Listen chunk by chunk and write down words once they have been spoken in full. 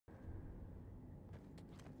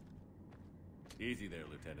Easy there,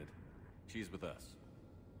 Lieutenant. She's with us.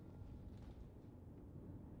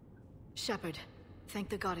 Shepard, thank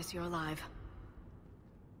the goddess you're alive.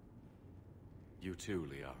 You too,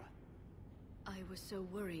 Liara. I was so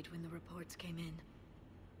worried when the reports came in.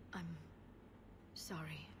 I'm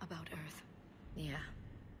sorry about Earth. Yeah,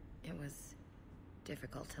 it was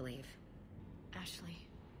difficult to leave. Ashley,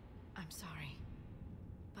 I'm sorry.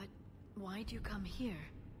 But why'd you come here?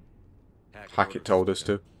 Hackett told us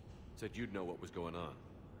to. Said you'd know what was going on.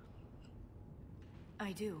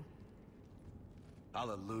 I do.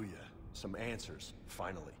 Hallelujah. Some answers,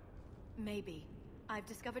 finally. Maybe. I've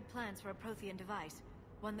discovered plans for a Prothean device.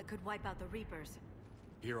 One that could wipe out the Reapers.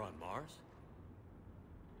 Here on Mars?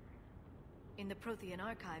 In the Prothean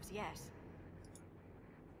archives, yes.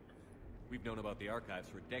 We've known about the archives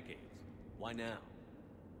for decades. Why now?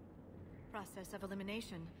 Process of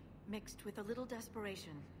elimination, mixed with a little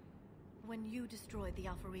desperation. When you destroyed the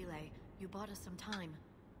Alpha Relay, you bought us some time.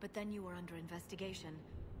 But then you were under investigation.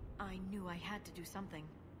 I knew I had to do something.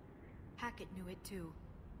 Hackett knew it too.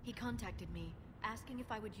 He contacted me, asking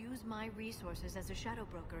if I would use my resources as a shadow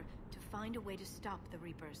broker to find a way to stop the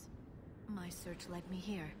Reapers. My search led me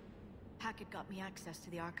here. Hackett got me access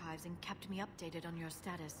to the archives and kept me updated on your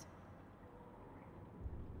status.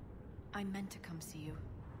 I meant to come see you,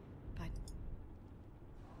 but...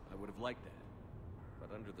 I would have liked that.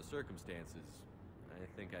 But under the circumstances, I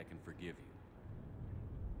think I can forgive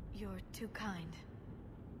you. You're too kind.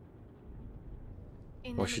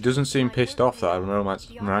 Well, she doesn't seem pissed off that I romance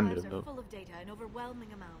Miranda, though. Full of data, an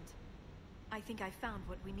overwhelming amount. I think I found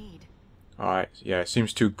what we need. Alright, yeah, it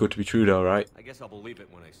seems too good to be true though, right? I guess I'll believe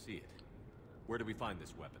it when I see it. Where do we find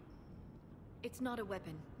this weapon? It's not a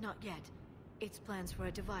weapon, not yet. It's plans for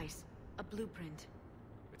a device, a blueprint.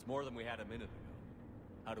 It's more than we had a minute ago.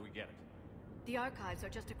 How do we get it? The archives are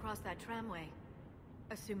just across that tramway.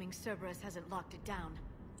 Assuming Cerberus hasn't locked it down.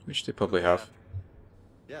 Which they probably have.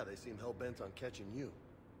 Yeah, they seem hell-bent on catching you.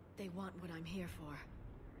 They want what I'm here for.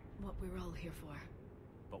 What we're all here for.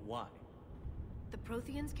 But why? The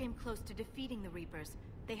Protheans came close to defeating the Reapers.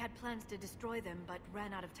 They had plans to destroy them, but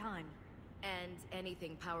ran out of time. And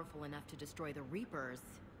anything powerful enough to destroy the Reapers.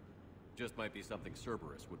 Just might be something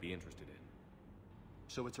Cerberus would be interested in.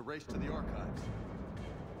 So it's a race to the archives.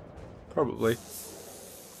 Probably.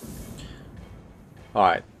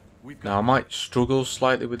 Alright. Now I might struggle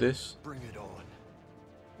slightly with this. Bring it on.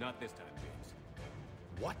 Not this time, James.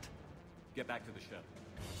 What? Get back to the shuttle.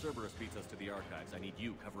 If Cerberus beats us to the archives, I need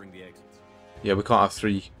you covering the exits. Yeah, we can't have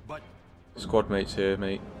 3 But squad mates here,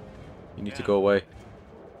 mate. You need to go away.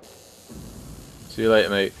 See you later,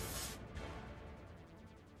 mate.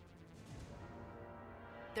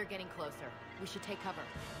 They're getting closer. We should take cover.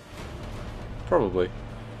 Probably.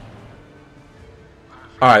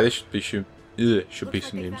 Alright, this should be should be Looks some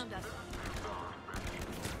like they names. found us.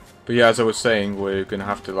 But yeah, as I was saying, we're gonna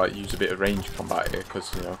have to like use a bit of range combat here,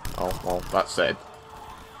 because you know. Oh well, that said,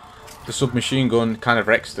 the submachine gun kind of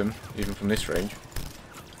wrecks them even from this range,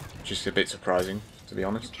 which is a bit surprising, to be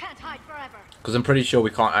honest. Can't hide forever. Because I'm pretty sure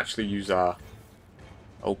we can't actually use our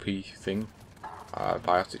OP thing,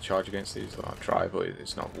 biotic charge against these. I'll try, but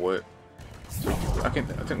it's not work. So I think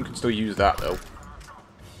we can still use that though,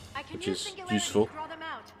 which is useful.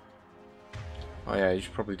 Oh yeah, you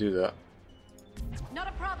should probably do that. Not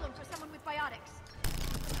a problem for someone with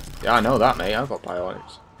biotics. Yeah, I know that, mate. I've got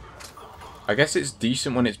biotics. I guess it's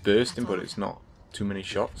decent when it's bursting, but it's not too many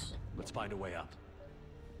shots. let's find a way out.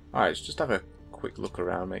 Alright, let's just have a quick look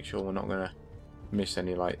around, make sure we're not going to miss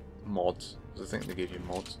any, like, mods. 'Cause I think they give you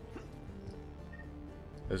mods.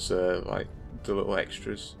 As, like, the little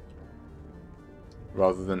extras.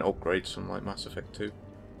 Rather than upgrades from, like, Mass Effect 2.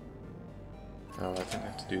 Oh, I think I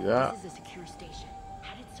have to do that. This is a secure station.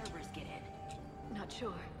 How did Cerberus get in? Not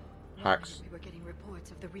sure. Hacks. We were getting reports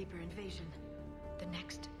of the Reaper invasion. The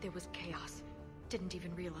next, there was chaos. Didn't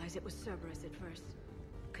even realize it was Cerberus at first.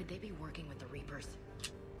 Could they be working with the Reapers?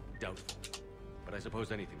 Doubtful. But I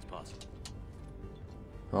suppose anything's possible.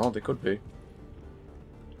 Well, they could be.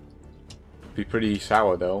 Be pretty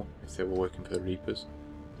sour, though, if they were working for the Reapers.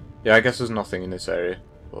 Yeah, I guess there's nothing in this area,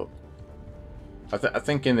 but... I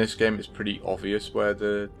think in this game it's pretty obvious where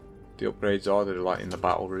the upgrades are. They're like in the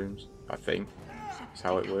battle rooms, I think. That's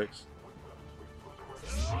how it works.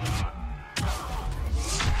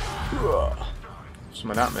 Some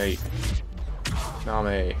of that, mate. Nah,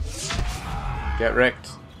 mate. Get wrecked.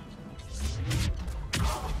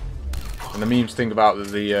 And the memes think about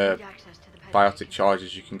the biotic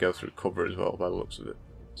charges you can go through cover as well, by the looks of it.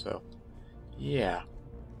 So, yeah.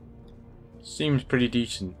 Seems pretty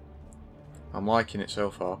decent. I'm liking it so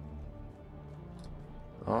far.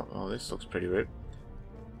 Oh, well, this looks pretty rip.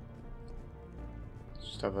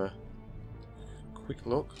 Just have a quick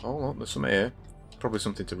look. Oh, look, there's something here. Probably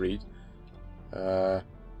something to read.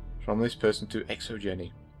 From this person to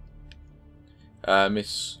Exogeny.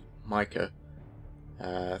 Miss Micah.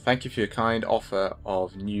 Thank you for your kind offer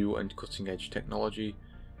of new and cutting-edge technology.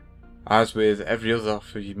 As with every other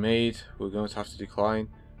offer you made, we're going to have to decline.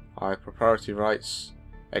 Our proprietary rights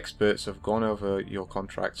experts have gone over your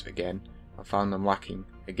contracts again and found them lacking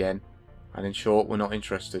again. And in short, we're not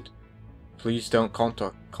interested. Please don't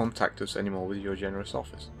contact us anymore with your generous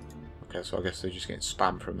offers. Okay, so I guess they're just getting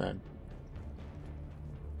spam from them.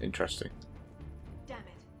 Interesting. Damn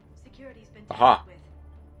it. Security's been Aha! tampered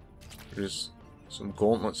with. There's some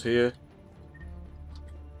gauntlets here.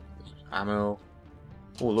 There's ammo.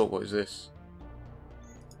 Oh, look, what is this?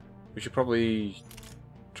 We should probably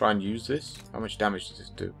try and use this. How much damage does this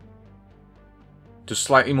do? Does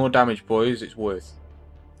slightly more damage, boys. It's worth.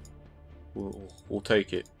 We'll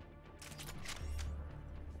take it.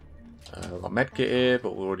 Got medkit here,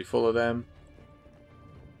 but we're already full of them.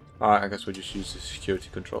 Alright, I guess we'll just use the security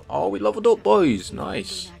control. Oh, we leveled up, boys!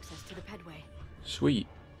 Nice. Gain access to the pedway. Sweet.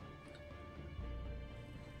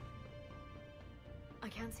 I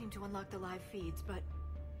can't seem to unlock the live feeds, but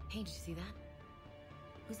Hey, did you see that?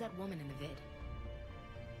 Who's that woman in the vid?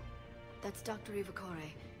 that's Dr.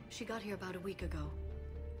 Ivakare. She got here about a week ago.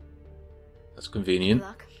 That's convenient.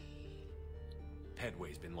 Luck?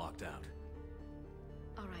 Headway's been locked out.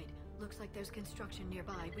 Alright, looks like there's construction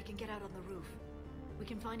nearby. We can get out on the roof. We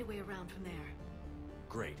can find a way around from there.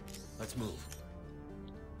 Great. Let's move.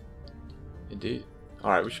 Indeed.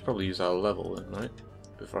 Alright, we should probably use our level then, right?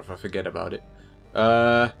 Before I forget about it.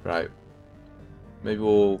 Right. Maybe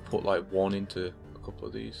we'll put like one into a couple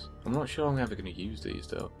of these. I'm not sure I'm ever going to use these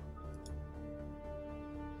though.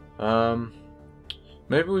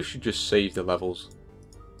 Maybe we should just save the levels.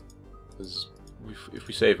 Because if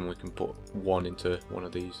we save them, we can put one into one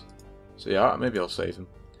of these. So yeah, maybe I'll save them.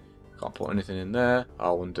 Can't put anything in there.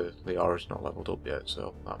 I wonder, Liara's not leveled up yet,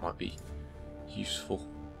 so that might be useful.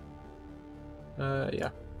 Yeah.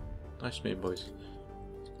 Nice meeting, boys.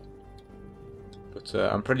 But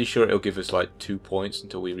I'm pretty sure it'll give us like 2 points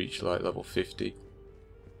until we reach like level 50.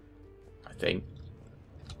 I think.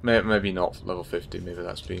 Maybe not level 50, maybe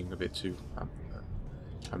that's being a bit too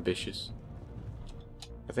ambitious.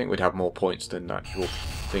 I think we'd have more points than actual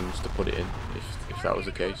things to put it in, if that was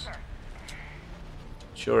the case.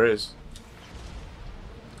 Sure is.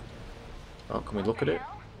 Oh, can we look at it?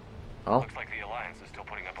 Oh, Looks like the Alliance is still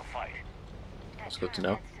putting up a fight. that's good to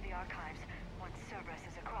know. To the archives. Once Cerberus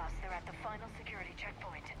is across, they're at the final security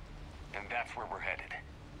checkpoint. And that's where we're headed.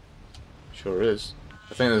 Sure is.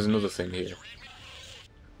 I think there's another thing here.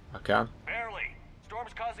 I can. Barely.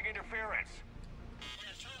 Storm's causing interference.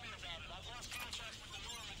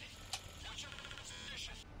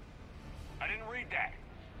 I didn't read that.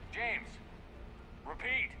 James,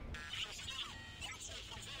 repeat.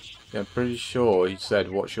 Yeah, I'm pretty sure he said,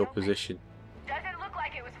 "What's your position?" Doesn't look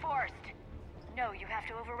like it was forced. No, you have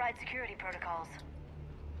to override security protocols.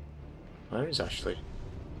 Where is Ashley?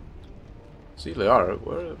 See, Liara,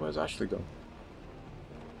 where's Ashley gone?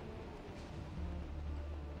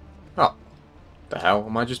 Oh, the hell?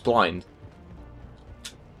 Am I just blind?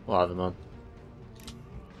 Whatever, man.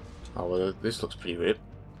 Oh well, this looks pretty weird.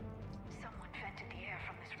 Someone vented the air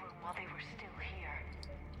from this room while they were still here.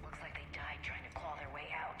 Looks like they died trying to claw their way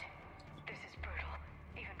out. This is brutal,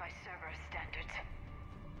 even by Cerberus standards.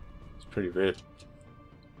 It's pretty weird.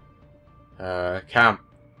 Cam,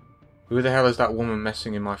 who the hell is that woman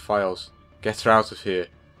messing in my files? Get her out of here.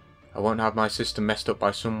 I won't have my system messed up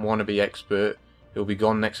by some wannabe expert. He'll be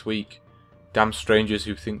gone next week. Damn strangers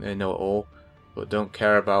who think they know it all, but don't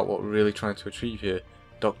care about what we're really trying to achieve here.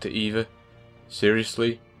 Dr. Eva?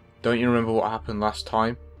 Seriously? Don't you remember what happened last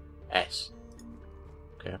time? S.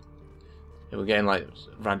 Okay. Yeah, we're getting like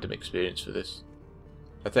random experience for this.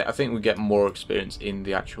 I think we get more experience in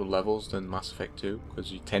the actual levels than Mass Effect 2,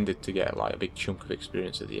 because you tended to get like a big chunk of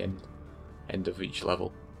experience at the end of each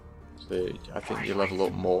level. So I think you level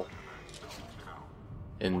up more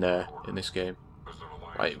in this game,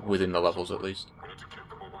 like within the levels at least.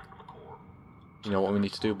 You know what we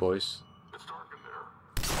need to do, boys?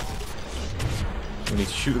 We need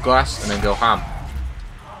to shoot the glass and then go ham.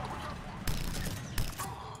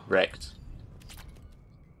 Wrecked.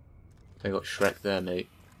 They got Shrek there, mate.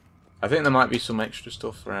 I think there might be some extra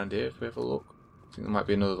stuff around here if we have a look. I think there might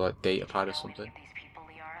be another like data pad or something. These people,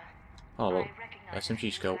 Liara. Oh look, I recognize SMG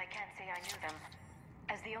them, scope. but I can't say I knew them.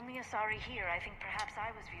 As the only Asari here, I think perhaps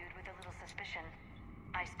I was viewed with a little suspicion.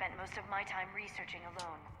 I spent most of my time researching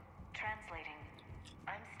alone, translating.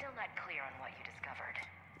 I'm still not clear on what you discovered.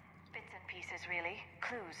 Bits and pieces, really.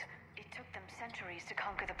 Clues. It took them centuries to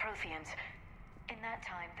conquer the Protheans. In that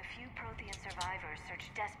time, the few Prothean survivors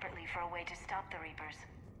searched desperately for a way to stop the Reapers.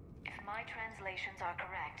 If my translations are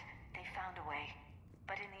correct, they found a way.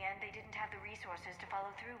 But in the end, they didn't have the resources to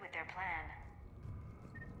follow through with their plan.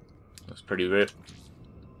 That's pretty weird.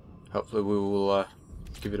 Hopefully we will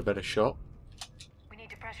give it a better shot. We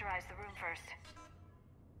need to pressurize the room first.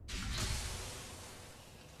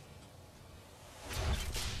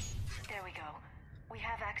 There we go. We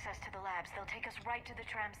have access to the labs. They'll take us right to the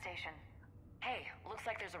tram station. Hey, looks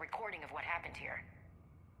like there's a recording of what happened here.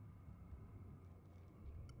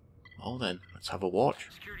 Well then, let's have a watch.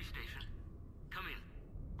 Security station. Come in.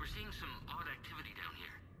 We're seeing some odd activity down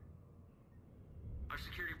here. Our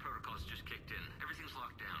security protocols just kicked in. Everything's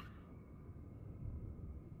locked down.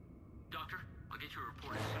 Doctor, I'll get you a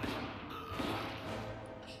report as soon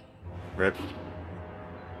as... Rip.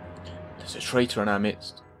 There's a traitor in our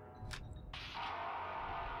midst.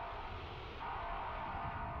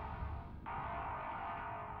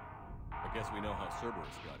 I guess we know how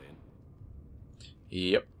Cerberus got in.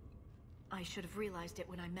 Yep. I should have realized it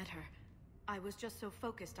when I met her. I was just so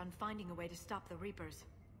focused on finding a way to stop the Reapers.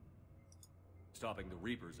 Stopping the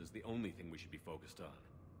Reapers is the only thing we should be focused on.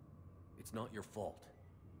 It's not your fault.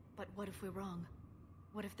 But what if we're wrong?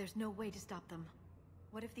 What if there's no way to stop them?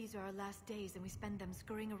 What if these are our last days and we spend them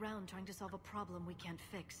scurrying around trying to solve a problem we can't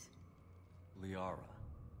fix? Liara.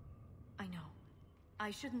 I know.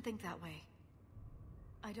 I shouldn't think that way.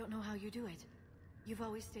 I don't know how you do it. You've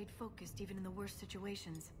always stayed focused even in the worst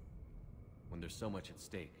situations. When there's so much at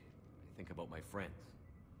stake, I think about my friends,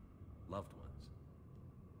 loved ones.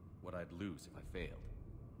 What I'd lose if I failed.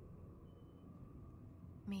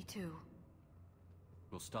 Me too.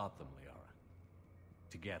 We'll stop them,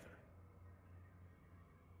 Liara. Together.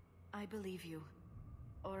 I believe you.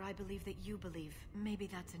 Or I believe that you believe. Maybe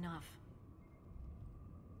that's enough.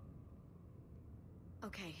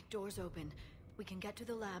 Okay, doors open. We can get to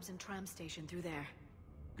the labs and tram station through there.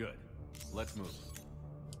 Good. Let's move.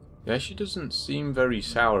 Yeah, she doesn't seem very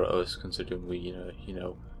sour at us, considering we, you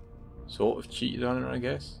know, sort of cheated on her, I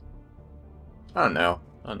guess. I don't know.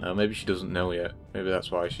 Maybe she doesn't know yet. Maybe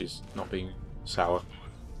that's why she's not being sour.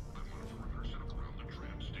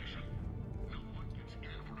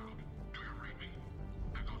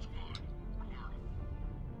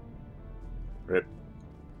 Rip.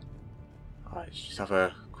 Alright, let's just have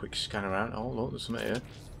a quick scan around. Oh, look, there's something here.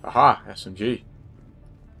 Aha! SMG.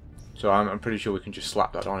 So I'm pretty sure we can just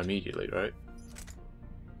slap that on immediately, right?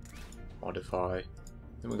 Modify. I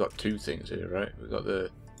think we've got two things here, right? We've got the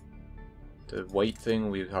weight thing,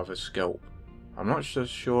 we have a scope. I'm not so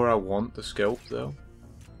sure I want the scope, though.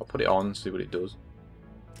 I'll put it on and see what it does.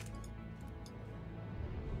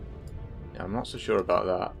 Yeah, I'm not so sure about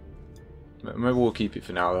that. Maybe we'll keep it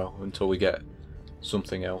for now, though, until we get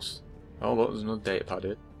something else. Oh, look, there's another data pad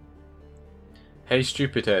here. Hey,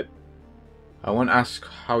 stupid head. I want to ask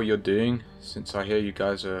how you're doing, since I hear you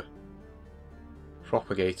guys are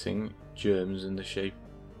propagating germs in the shape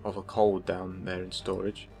of a cold down there in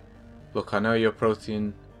storage. Look, I know your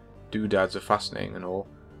Prothean doodads are fascinating and all,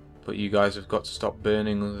 but you guys have got to stop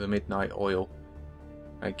burning the midnight oil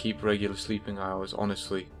and keep regular sleeping hours,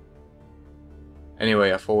 honestly.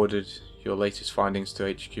 Anyway, I forwarded your latest findings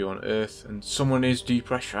to HQ on Earth, and someone is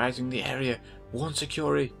depressurizing the area. Warn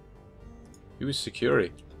Security. Who is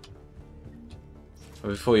Security?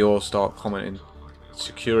 Before you all start commenting,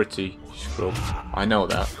 security, scrub. I know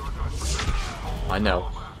that. I know.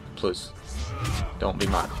 Please, don't be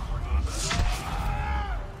mad.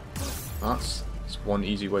 That's one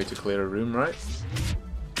easy way to clear a room, right?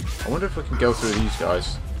 I wonder if we can go through these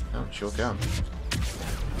guys. Oh, sure can.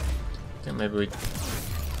 I think maybe we...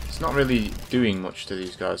 It's not really doing much to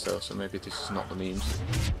these guys though, so maybe this is not the memes.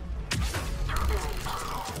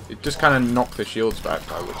 It just kind of knocked the shields back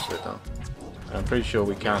by the looks of it though. And I'm pretty sure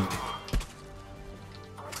we can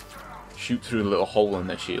shoot through the little hole in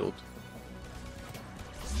their shield.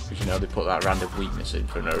 Because you know they put that random weakness in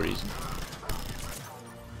for no reason.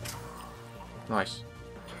 Nice.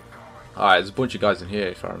 Alright, there's a bunch of guys in here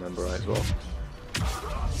if I remember right as well.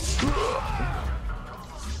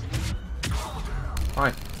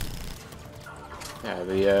 Hi.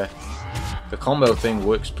 Yeah, the combo thing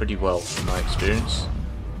works pretty well in my experience.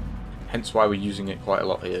 Hence why we're using it quite a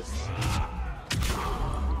lot here.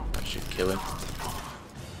 That should kill him.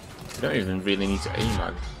 We don't even really need to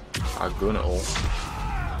aim our gun at all.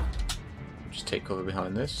 Just take cover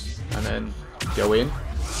behind this and then go in.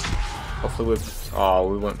 Hopefully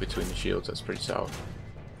we went between the shields, that's pretty sour.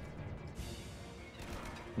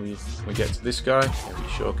 We get to this guy? Yeah, we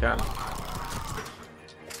sure can.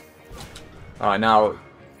 Alright, now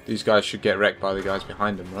these guys should get wrecked by the guys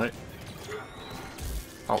behind them, right?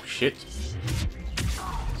 Oh shit.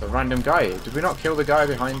 It's a random guy here. Did we not kill the guy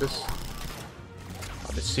behind us?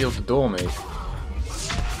 Oh, they sealed the door, mate.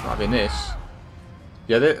 Might have been this.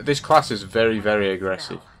 Yeah, this class is very, very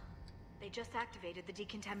aggressive. They just activated the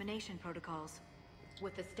decontamination protocols.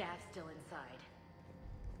 With the staff still inside.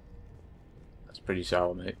 That's pretty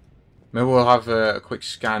sour, mate. Maybe we'll have a quick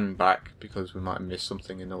scan back because we might have missed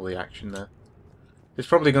something in all the action there. There's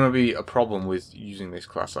probably going to be a problem with using this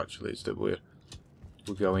class, actually, is that we're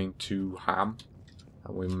going too ham,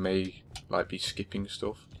 and we may like be skipping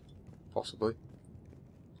stuff, possibly.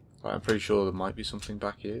 Like, I'm pretty sure there might be something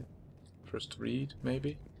back here for us to read,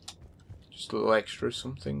 maybe. Just a little extra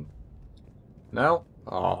something. No?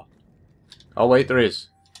 Oh. Oh wait, there is.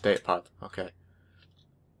 Datapad. Okay.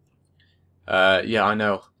 Yeah, I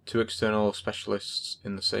know. 2 external specialists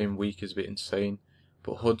in the same week is a bit insane.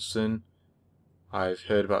 But Hudson, I've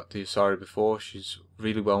heard about the Asari before. She's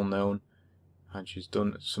really well known, and she's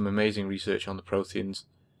done some amazing research on the Protheans.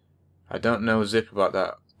 I don't know a zip about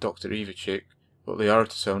that Dr. Eva chick, but Liara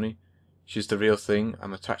to Sony. She's the real thing.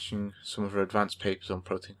 I'm attaching some of her advanced papers on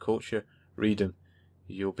Prothean culture. Read them.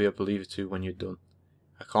 You'll be a believer too when you're done.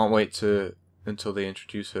 I can't wait until they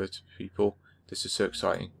introduce her to people. This is so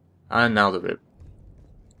exciting. And now the rib.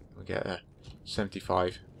 We get a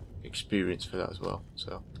 75 experience for that as well.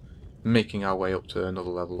 So, making our way up to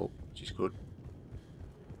another level up, which is good.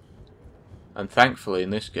 And thankfully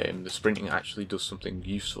in this game, the sprinting actually does something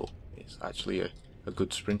useful. It's actually a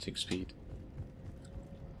good sprinting speed.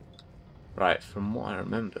 Right, from what I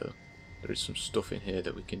remember, there is some stuff in here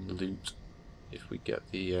that we can loot if we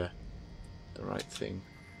get the right thing.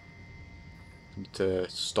 We need to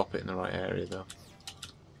stop it in the right area though.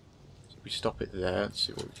 So if we stop it there, let's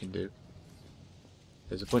see what we can do.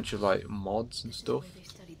 There's a bunch of like mods and stuff. They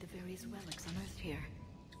studied the various relics unearthed here.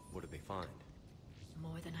 What did they find?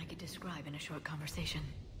 More than I could describe in a short conversation.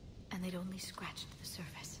 And they'd only scratched the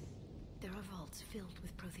surface. There are vaults filled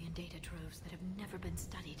with Prothean data troves that have never been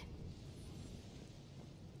studied.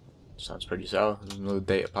 Sounds pretty sour. There's another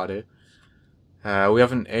data pad here. We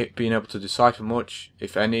haven't been able to decipher much,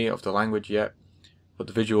 if any, of the language yet, but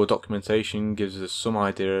the visual documentation gives us some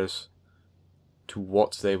ideas to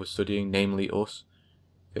what they were studying, namely us.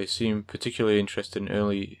 They seem particularly interested in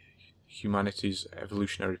early humanity's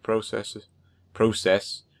evolutionary process,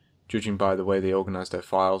 judging by the way they organized their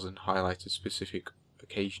files and highlighted specific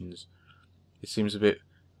occasions. It seems a bit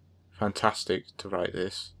fantastic to write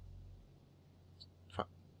this.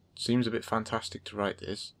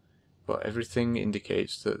 But everything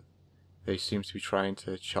indicates that they seem to be trying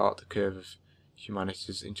to chart the curve of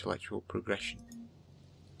humanity's intellectual progression.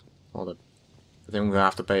 Well then, I think we're gonna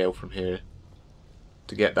have to bail from here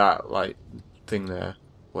to get that like thing there,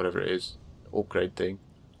 whatever it is, upgrade thing,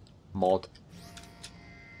 mod,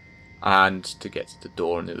 and to get to the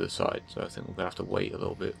door on the other side. So I think we're gonna have to wait a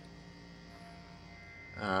little bit.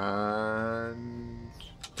 And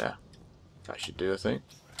yeah, that should do. I think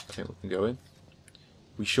we can go in.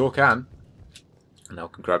 We sure can. And now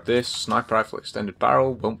we can grab this sniper rifle extended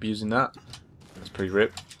barrel. Won't be using that. That's pretty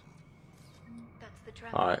rip. That's the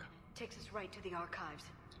trap. Alright. Takes us right to the archives.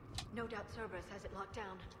 No doubt Cerberus has it locked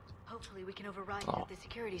down. Hopefully we can override it at the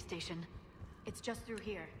security station. It's just through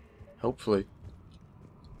here. Hopefully.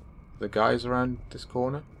 The guy's around this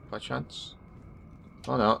corner, by chance?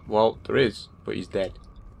 Oh no, well, there is, but he's dead.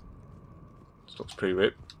 This looks pretty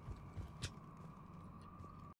rip.